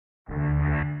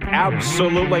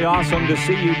Absolutely awesome to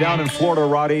see you down in Florida,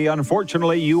 Roddy.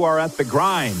 Unfortunately, you are at the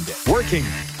grind, working.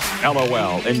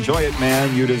 LOL. Enjoy it,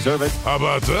 man. You deserve it. How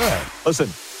about that? Listen,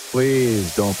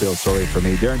 please don't feel sorry for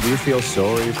me. Darren, do you feel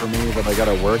sorry for me that I got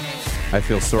to work? I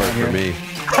feel sorry for me.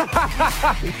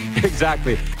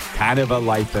 Exactly. Kind of a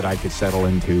life that I could settle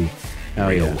into. Oh,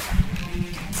 yeah.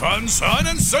 Fun, sun,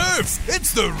 and surf.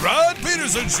 It's the Rod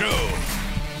Peterson Show.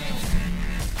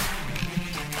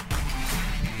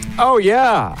 Oh,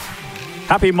 yeah.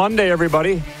 Happy Monday,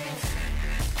 everybody.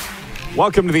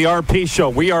 Welcome to the RP Show.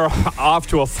 We are off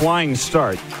to a flying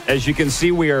start. As you can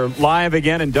see, we are live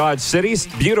again in Dodge City,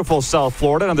 beautiful South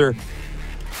Florida. Another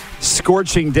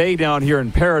scorching day down here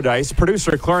in paradise.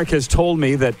 Producer Clark has told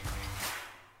me that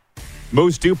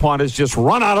Moose DuPont has just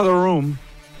run out of the room.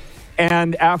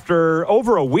 And after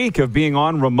over a week of being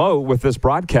on remote with this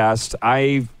broadcast,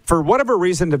 I, for whatever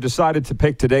reason, have decided to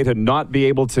pick today to not be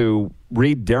able to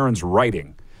read Darren's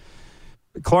writing.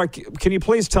 Clark, can you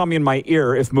please tell me in my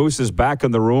ear if Moose is back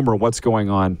in the room or what's going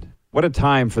on? What a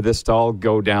time for this to all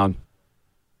go down.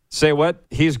 Say what?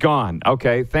 He's gone.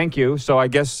 Okay, thank you. So I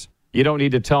guess you don't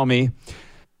need to tell me.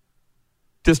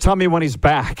 Just tell me when he's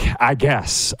back, I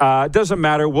guess. It doesn't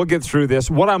matter. We'll get through this.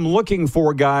 What I'm looking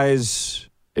for, guys,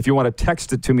 if you want to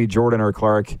text it to me, Jordan or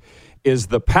Clark, is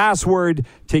the password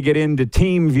to get into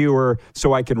TeamViewer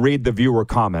so I can read the viewer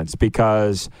comments.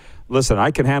 Because, listen,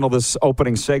 I can handle this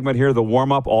opening segment here, the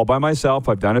warm-up, all by myself.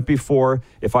 I've done it before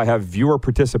if I have viewer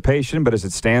participation. But as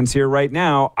it stands here right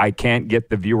now, I can't get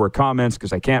the viewer comments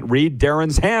because I can't read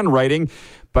Darren's handwriting.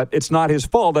 But it's not his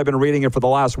fault. I've been reading it for the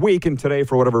last week, and today,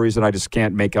 for whatever reason, I just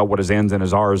can't make out what his N's and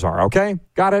his R's are. Okay?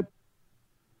 Got it?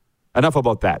 Enough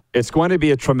about that. It's going to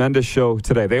be a tremendous show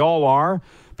today. They all are,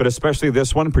 but especially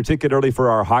this one, particularly for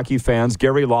our hockey fans.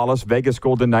 Gary Lawless, Vegas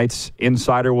Golden Knights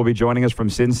insider, will be joining us from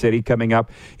Sin City coming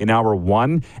up in hour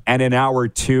 1. And in hour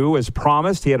 2, as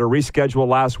promised, he had a reschedule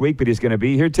last week, but he's going to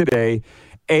be here today.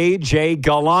 AJ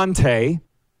Galante,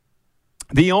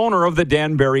 the owner of the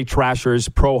Danbury Trashers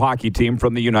pro hockey team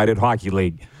from the United Hockey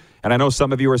League. And I know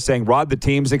some of you are saying, Rod, the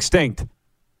team's extinct,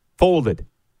 folded.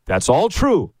 That's all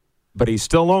true, but he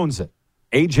still owns it.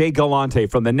 AJ Galante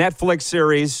from the Netflix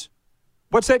series.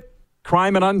 What's that?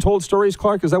 Crime and Untold Stories,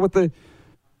 Clark? Is that what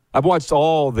I've watched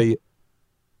all the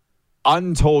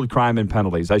Untold Crime and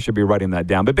Penalties. I should be writing that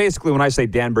down. But basically, when I say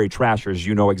Danbury Trashers,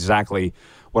 you know exactly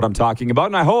what I'm talking about.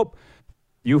 And I hope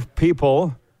you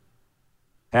people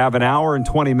have an hour and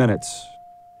 20 minutes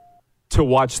to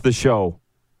watch the show,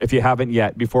 if you haven't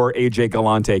yet, before AJ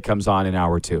Galante comes on in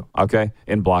hour 2, okay?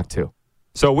 In block 2.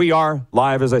 So we are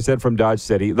live, as I said, from Dodge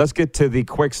City. Let's get to the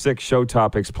quick 6 show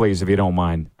topics, please, if you don't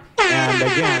mind. And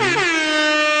again,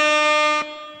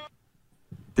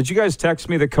 did you guys text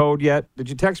me the code yet? Did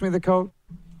you text me the code?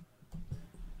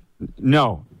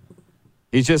 No.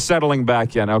 He's just settling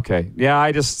back in. Okay. Yeah,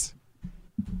 I just...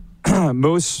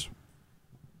 Moose,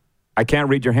 I can't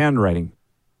read your handwriting,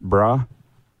 bruh.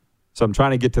 So I'm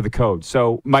trying to get to the code.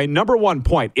 So my number one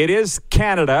point, it is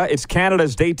Canada. It's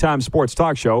Canada's daytime sports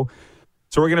talk show.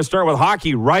 So we're going to start with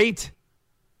hockey, right?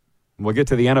 We'll get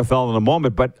to the NFL in a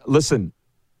moment. But listen,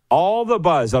 all the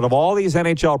buzz out of all these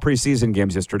NHL preseason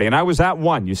games yesterday, and I was at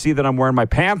one. You see that I'm wearing my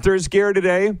Panthers gear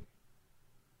today.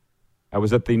 I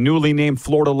was at the newly named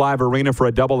Florida Live Arena for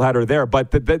a doubleheader there.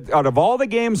 But out of all the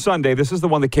games Sunday, this is the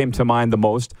one that came to mind the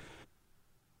most.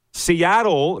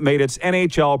 Seattle made its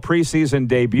NHL preseason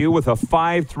debut with a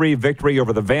 5-3 victory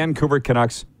over the Vancouver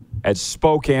Canucks at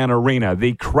Spokane Arena.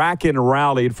 The Kraken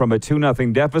rallied from a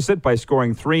 2-0 deficit by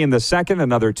scoring 3 in the second,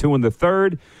 another 2 in the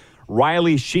third.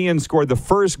 Riley Sheehan scored the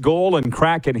first goal in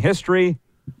Kraken history.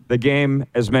 The game,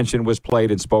 as mentioned, was played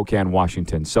in Spokane,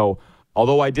 Washington. So,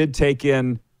 although I did take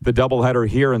in the doubleheader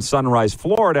here in Sunrise,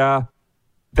 Florida,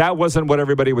 that wasn't what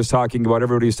everybody was talking about.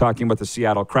 Everybody was talking about the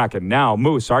Seattle Kraken. Now,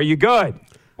 Moose, are you good?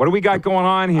 What do we got going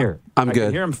on here? I'm good. I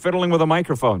can hear him fiddling with a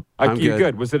microphone. You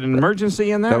good? Was it an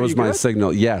emergency in there? That was my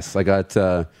signal. Yes, I got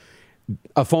a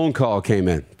phone call came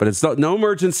in, but it's no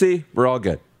emergency. We're all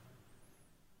good.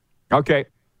 Okay.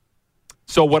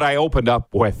 So what I opened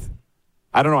up with,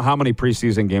 I don't know how many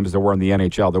preseason games there were in the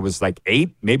NHL. There was like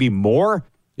 8, maybe more.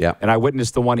 Yeah. And I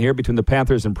witnessed the one here between the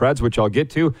Panthers and Preds, which I'll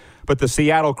get to. But the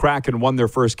Seattle Kraken won their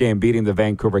first game, beating the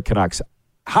Vancouver Canucks.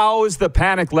 How is the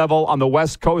panic level on the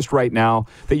West Coast right now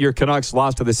that your Canucks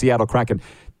lost to the Seattle Kraken?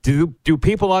 Do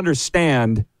people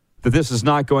understand that this is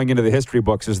not going into the history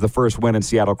books as the first win in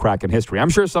Seattle Kraken history? I'm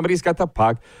sure somebody's got the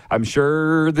puck. I'm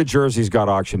sure the jerseys got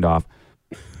auctioned off.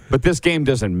 But this game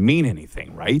doesn't mean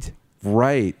anything, right?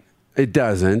 Right. It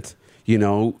doesn't. You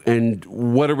know, and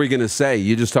what are we going to say?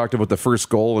 You just talked about the first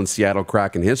goal in Seattle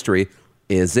Kraken history.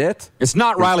 Is it? It's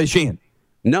not Riley Sheehan.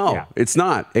 No, It's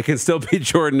not. It can still be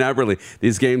Jordan Eberle.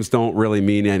 These games don't really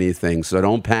mean anything, so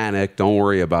don't panic. Don't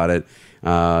worry about it.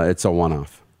 It's a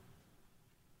one-off.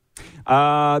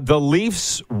 The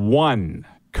Leafs won,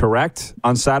 correct,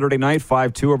 on Saturday night,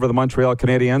 5-2 over the Montreal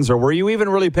Canadiens. Or were you even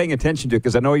really paying attention to it?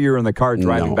 Because I know you were in the car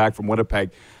driving back from Winnipeg.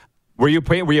 Were you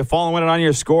following it on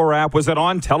your Score app? Was it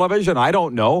on television? I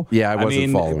don't know. Yeah, I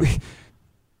wasn't following.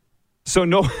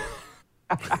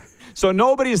 So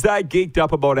nobody's that geeked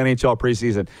up about NHL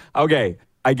preseason. Okay,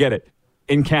 I get it.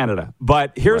 In Canada.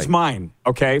 But here's mine,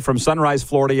 okay, from Sunrise,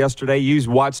 Florida yesterday.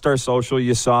 You watched our social.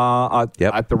 You saw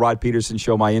at the Rod Peterson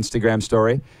Show my Instagram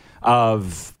story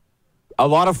of a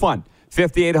lot of fun.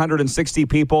 5,860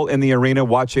 people in the arena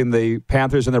watching the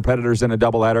Panthers and the Predators in a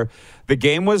doubleheader. The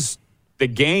games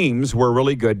were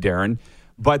really good, Darren.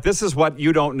 But this is what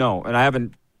you don't know, and I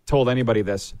haven't told anybody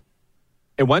this.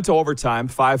 It went to overtime,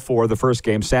 5-4, the first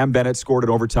game. Sam Bennett scored in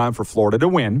overtime for Florida to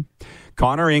win.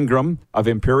 Connor Ingram of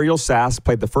Imperial Sask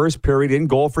played the first period in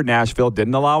goal for Nashville,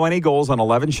 didn't allow any goals on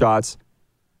 11 shots.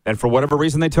 And for whatever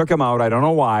reason, they took him out. I don't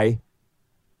know why.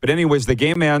 But anyways, the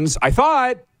game ends, I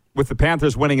thought, with the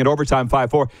Panthers winning in overtime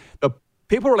 5-4. The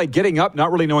people were like getting up,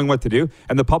 not really knowing what to do.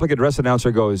 And the public address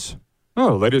announcer goes,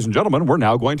 "Oh, ladies and gentlemen, we're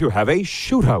now going to have a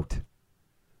shootout."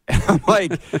 And I'm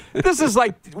like, this is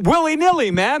like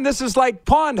willy-nilly, man. This is like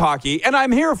pond hockey, and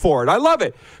I'm here for it. I love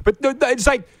it. But it's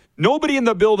like nobody in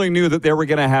the building knew that they were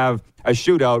going to have a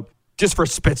shootout just for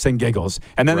spits and giggles.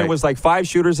 And then there was like 5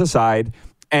 shooters aside,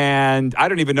 and I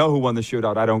don't even know who won the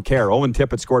shootout. I don't care. Owen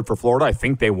Tippett scored for Florida. I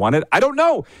think they won it. I don't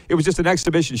know. It was just an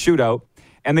exhibition shootout,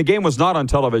 and the game was not on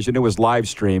television. It was live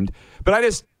streamed. But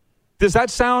does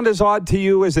that sound as odd to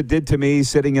you as it did to me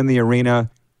sitting in the arena?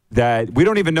 That we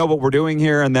don't even know what we're doing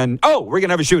here, and then, we're going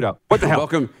to have a shootout. What the hell?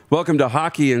 Welcome to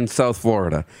hockey in South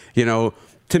Florida. You know,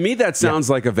 to me, that sounds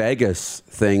like a Vegas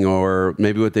thing or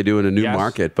maybe what they do in a new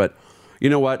market. But you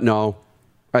know what? No.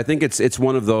 I think it's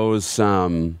one of those, I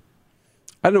don't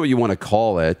know what you want to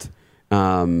call it,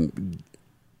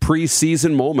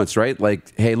 pre-season moments, right?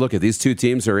 Like, hey, look, if these two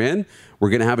teams are in, we're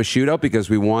going to have a shootout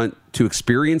because we want to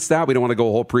experience that. We don't want to go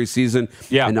a whole preseason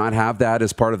and not have that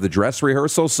as part of the dress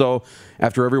rehearsal. So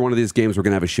after every one of these games, we're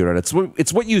going to have a shootout.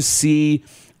 It's what you see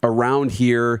around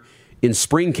here in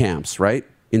spring camps, right?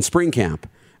 In spring camp.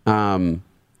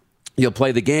 You'll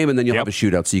play the game and then you'll have a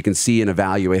shootout so you can see and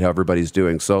evaluate how everybody's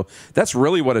doing. So that's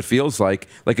really what it feels like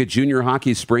a junior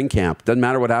hockey spring camp. Doesn't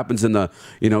matter what happens in the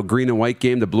green and white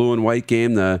game, the blue and white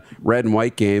game, the red and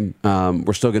white game.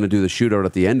 We're still going to do the shootout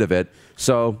at the end of it.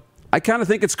 So I kind of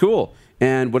think it's cool.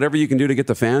 And whatever you can do to get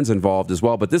the fans involved as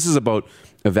well. But this is about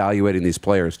evaluating these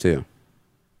players too.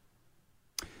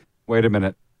 Wait a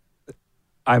minute.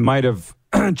 I might have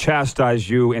chastised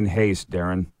you in haste,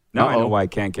 Darren. Now I know why I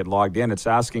can't get logged in. It's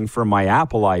asking for my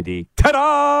Apple ID.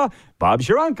 Ta-da! Bob's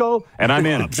your uncle, and I'm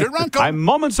in. Bob's your uncle. I'm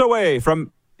moments away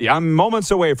from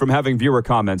having viewer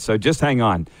comments, so just hang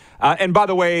on. And by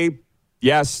the way,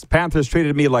 yes, Panthers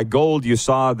treated me like gold. You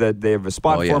saw that they have a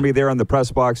spot for me there in the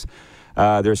press box.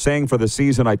 They're saying for the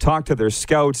season, I talked to their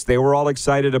scouts. They were all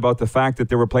excited about the fact that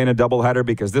they were playing a doubleheader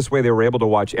because this way they were able to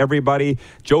watch everybody.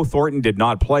 Joe Thornton did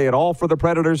not play at all for the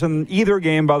Predators in either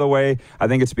game, by the way. I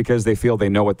think it's because they feel they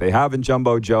know what they have in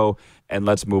Jumbo Joe. And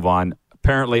let's move on.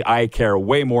 Apparently, I care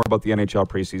way more about the NHL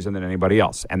preseason than anybody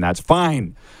else, and that's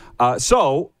fine.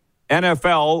 So,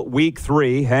 NFL Week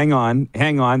 3, hang on.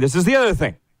 This is the other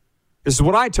thing. This is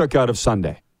what I took out of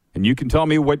Sunday. And you can tell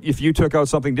me what if you took out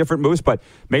something different, Moose, but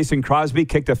Mason Crosby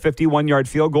kicked a 51-yard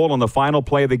field goal on the final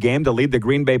play of the game to lead the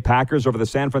Green Bay Packers over the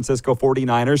San Francisco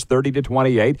 49ers,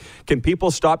 30-28. Can people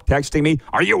stop texting me,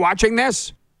 are you watching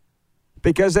this?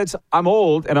 Because I'm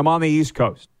old and I'm on the East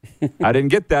Coast. I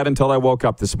didn't get that until I woke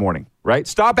up this morning, right?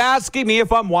 Stop asking me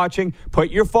if I'm watching.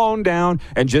 Put your phone down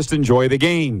and just enjoy the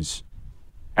games.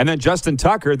 And then Justin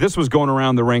Tucker, this was going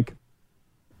around the rink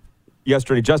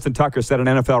yesterday. Justin Tucker set an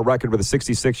NFL record with a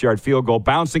 66-yard field goal,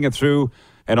 bouncing it through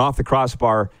and off the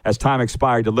crossbar as time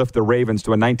expired to lift the Ravens to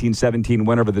a 1917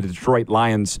 win over the Detroit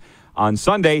Lions on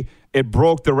Sunday. It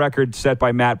broke the record set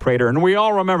by Matt Prater, and we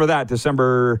all remember that,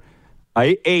 December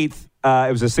 8th.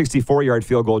 It was a 64-yard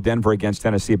field goal, Denver against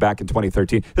Tennessee back in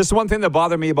 2013. This is one thing that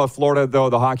bothered me about Florida, though,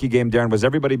 the hockey game, Darren, was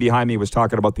everybody behind me was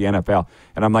talking about the NFL.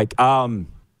 And I'm like, thought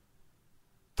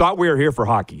we were here for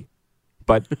hockey,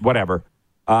 but whatever.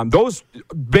 Those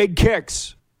big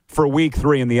kicks for Week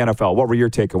 3 in the NFL, what were your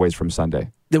takeaways from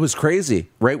Sunday? It was crazy,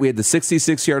 right? We had the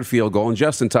 66-yard field goal, and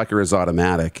Justin Tucker is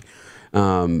automatic.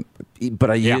 But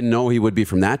I didn't know he would be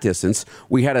from that distance.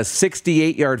 We had a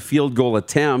 68-yard field goal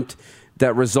attempt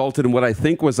that resulted in what I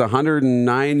think was a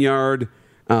 109-yard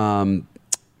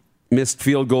missed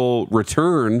field goal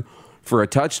return for a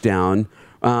touchdown.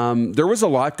 There was a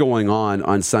lot going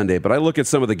on Sunday, but I look at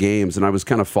some of the games, and I was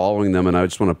kind of following them, and I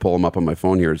just want to pull them up on my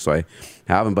phone here so I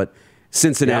have them. But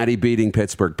Cincinnati beating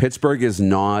Pittsburgh. Pittsburgh is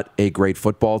not a great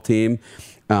football team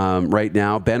right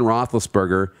now. Ben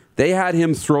Roethlisberger, they had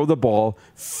him throw the ball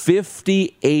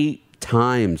 58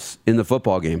 times in the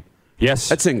football game. Yes.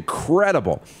 That's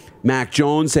incredible. Mac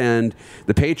Jones and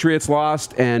the Patriots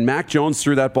lost, and Mac Jones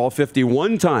threw that ball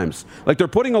 51 times. Like, they're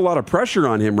putting a lot of pressure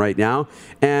on him right now.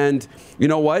 And you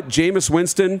know what? Jameis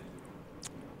Winston,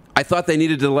 I thought they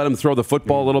needed to let him throw the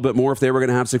football a little bit more if they were going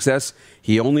to have success.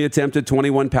 He only attempted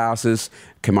 21 passes.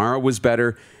 Kamara was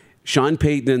better. Sean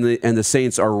Payton and the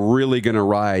Saints are really going to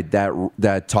ride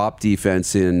that top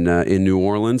defense in New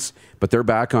Orleans, but they're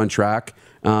back on track.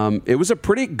 It was a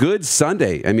pretty good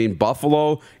Sunday. I mean,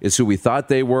 Buffalo is who we thought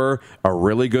they were, a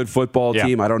really good football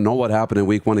team. I don't know what happened in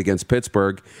week 1 against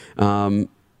Pittsburgh. And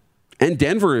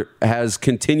Denver has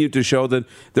continued to show that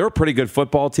they're a pretty good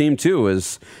football team, too.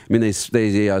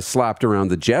 They slapped around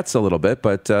the Jets a little bit,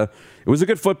 but it was a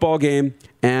good football game.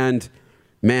 And,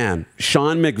 man,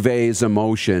 Sean McVay's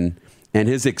emotion and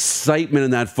his excitement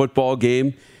in that football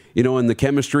game, and the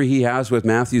chemistry he has with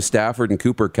Matthew Stafford and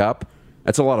Cooper Kupp,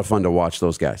 that's a lot of fun to watch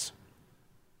those guys.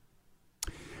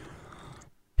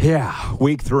 Yeah,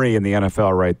 week 3 in the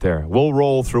NFL right there. We'll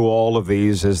roll through all of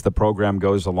these as the program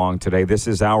goes along today. This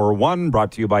is Hour 1,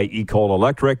 brought to you by Ecol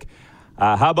Electric.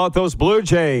 How about those Blue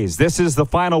Jays? This is the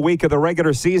final week of the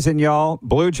regular season, y'all.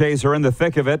 Blue Jays are in the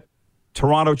thick of it.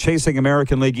 Toronto chasing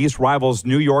American League East rivals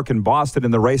New York and Boston in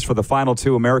the race for the final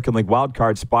 2 American League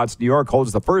wildcard spots. New York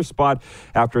holds the first spot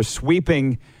after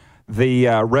sweeping the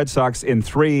Red Sox in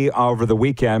 3 over the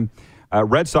weekend.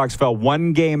 Red Sox fell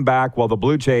 1 game back, while the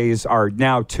Blue Jays are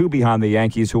now 2 behind the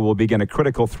Yankees, who will begin a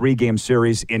critical 3-game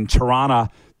series in Toronto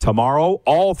tomorrow.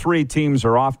 All 3 teams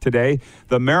are off today.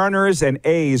 The Mariners and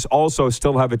A's also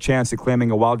still have a chance at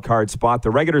claiming a wild card spot.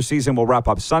 The regular season will wrap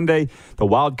up Sunday. The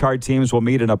wild card teams will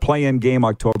meet in a play-in game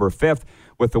October 5th,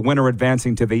 with the winner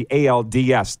advancing to the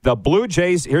ALDS. The Blue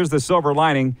Jays, here's the silver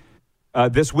lining.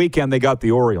 This weekend they got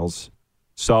the Orioles.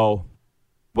 So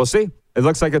we'll see. It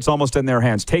looks like it's almost in their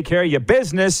hands. Take care of your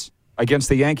business against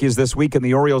the Yankees this week and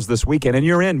the Orioles this weekend, and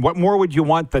you're in. What more would you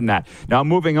want than that? Now,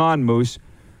 moving on, Moose.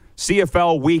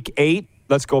 CFL Week 8.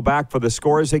 Let's go back for the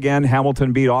scores again.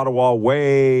 Hamilton beat Ottawa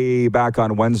way back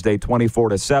on Wednesday,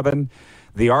 24-7.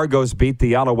 The Argos beat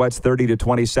the Alouettes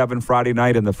 30-27 Friday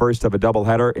night in the first of a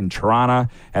doubleheader in Toronto.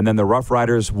 And then the Rough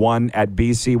Riders won at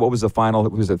BC. What was the final?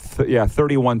 It was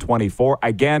 31-24.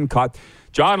 Again,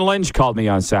 John Lynch called me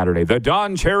on Saturday, the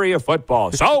Don Cherry of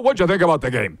football. So, what'd you think about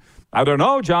the game? I don't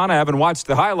know, John. I haven't watched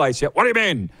the highlights yet. What do you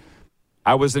mean?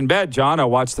 I was in bed, John. I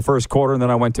watched the first quarter, and then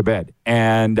I went to bed.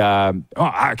 And,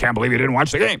 I can't believe you didn't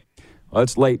watch the game. Well,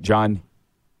 it's late, John.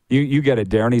 You get it,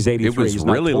 Darren. He's 83. It was He's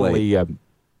really late.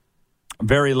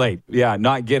 Very late. Yeah,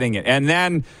 not getting it. And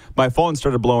then my phone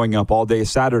started blowing up all day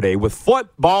Saturday with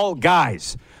football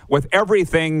guys, with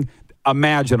everything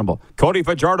imaginable. Cody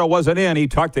Fajardo wasn't in. He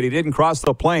tucked it. He didn't cross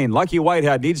the plane. Lucky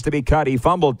Whitehead needs to be cut. He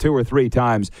fumbled 2 or 3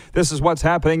 times. This is what's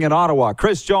happening in Ottawa.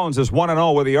 Chris Jones is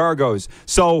 1-0 with the Argos.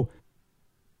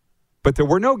 But there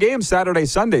were no games Saturday,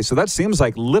 Sunday, so that seems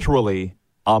like literally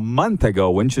a month ago,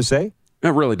 wouldn't you say? It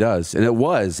really does. And it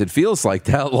was. It feels like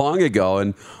that long ago.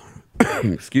 And,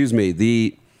 excuse me,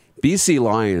 the BC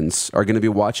Lions are going to be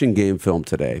watching game film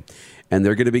today, and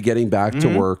they're going to be getting back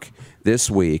to work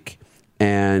this week.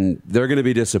 And they're going to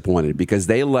be disappointed because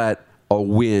they let a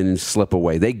win slip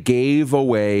away. They gave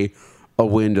away a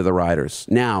win to the Riders.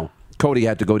 Now, Cody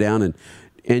had to go down and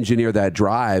engineer that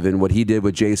drive, and what he did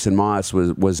with Jason Moss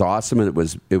was awesome, and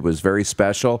it was very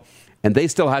special. And they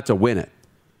still had to win it.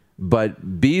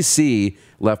 But BC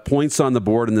left points on the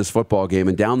board in this football game,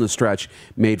 and down the stretch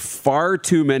made far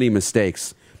too many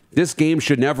mistakes. This game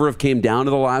should never have came down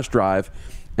to the last drive,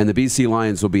 and the BC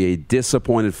Lions will be a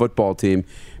disappointed football team.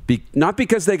 Not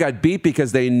because they got beat,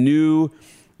 because they knew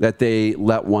that they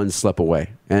let one slip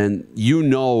away. And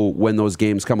when those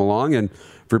games come along, and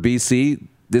for BC,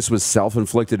 this was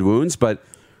self-inflicted wounds, but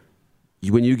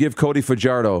when you give Cody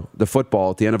Fajardo the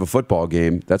football at the end of a football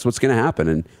game, that's what's going to happen.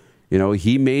 And,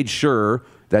 he made sure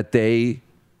that they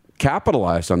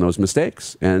capitalized on those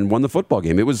mistakes and won the football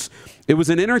game. It was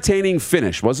an entertaining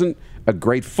finish. Wasn't a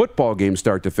great football game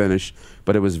start to finish,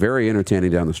 but it was very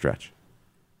entertaining down the stretch.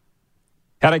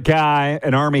 Had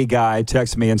an Army guy,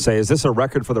 text me and say, is this a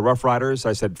record for the Rough Riders?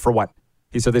 I said, for what?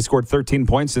 He said they scored 13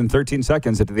 points in 13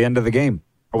 seconds at the end of the game,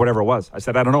 or whatever it was. I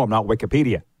said, I don't know. I'm not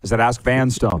Wikipedia. I said, ask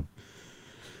Vanstone.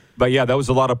 But, yeah, that was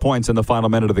a lot of points in the final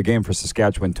minute of the game for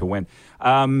Saskatchewan to win.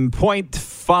 Point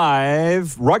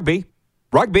 5, rugby.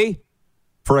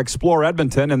 For Explore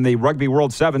Edmonton in the Rugby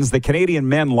World Sevens, the Canadian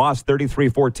men lost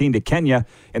 33-14 to Kenya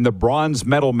in the bronze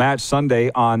medal match Sunday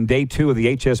on day 2 of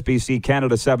the HSBC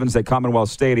Canada Sevens at Commonwealth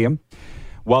Stadium.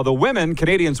 While the women,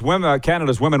 Canada's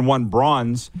women won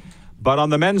bronze. But on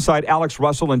the men's side, Alex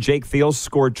Russell and Jake Thiel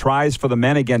scored tries for the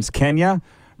men against Kenya.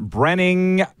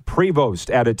 Brenning Prevost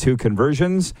added 2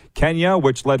 conversions. Kenya,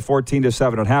 which led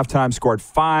 14-7 at halftime, scored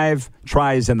 5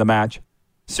 tries in the match.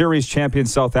 Series champion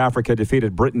South Africa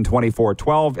defeated Britain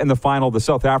 24-12. In the final, the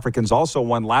South Africans also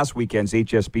won last weekend's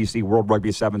HSBC World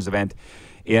Rugby Sevens event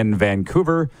in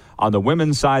Vancouver. On the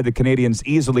women's side, the Canadians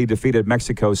easily defeated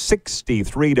Mexico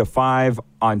 63-5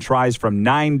 on tries from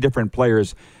 9 different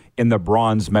players in the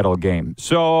bronze medal game.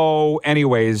 So,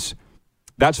 anyways,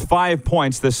 that's 5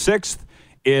 points. The 6th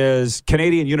is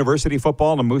Canadian University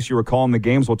football. And Moose, you were calling the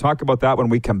games. We'll talk about that when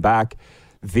we come back.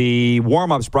 The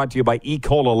warm-ups brought to you by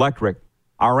Ecol Electric.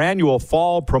 Our annual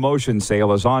fall promotion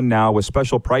sale is on now with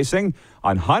special pricing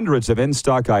on hundreds of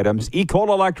in-stock items. Ecol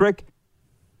Electric,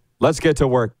 let's get to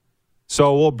work.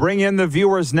 So we'll bring in the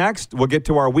viewers next. We'll get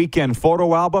to our weekend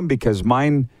photo album because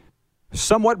mine is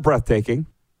somewhat breathtaking.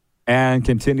 And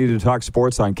continue to talk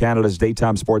sports on Canada's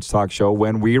daytime sports talk show.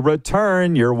 When we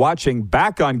return, you're watching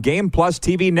back on Game Plus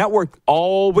TV Network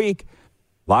all week.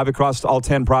 Live across all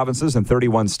 10 provinces and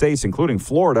 31 states, including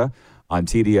Florida, on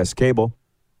TDS Cable.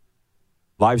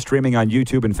 Live streaming on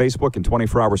YouTube and Facebook and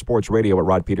 24-hour sports radio at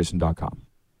rodpeterson.com.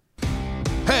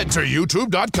 Head to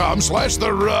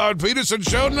youtube.com/The Rod Peterson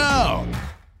Show now.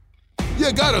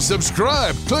 You gotta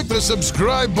subscribe. Click the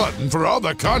subscribe button for all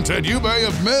the content you may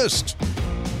have missed.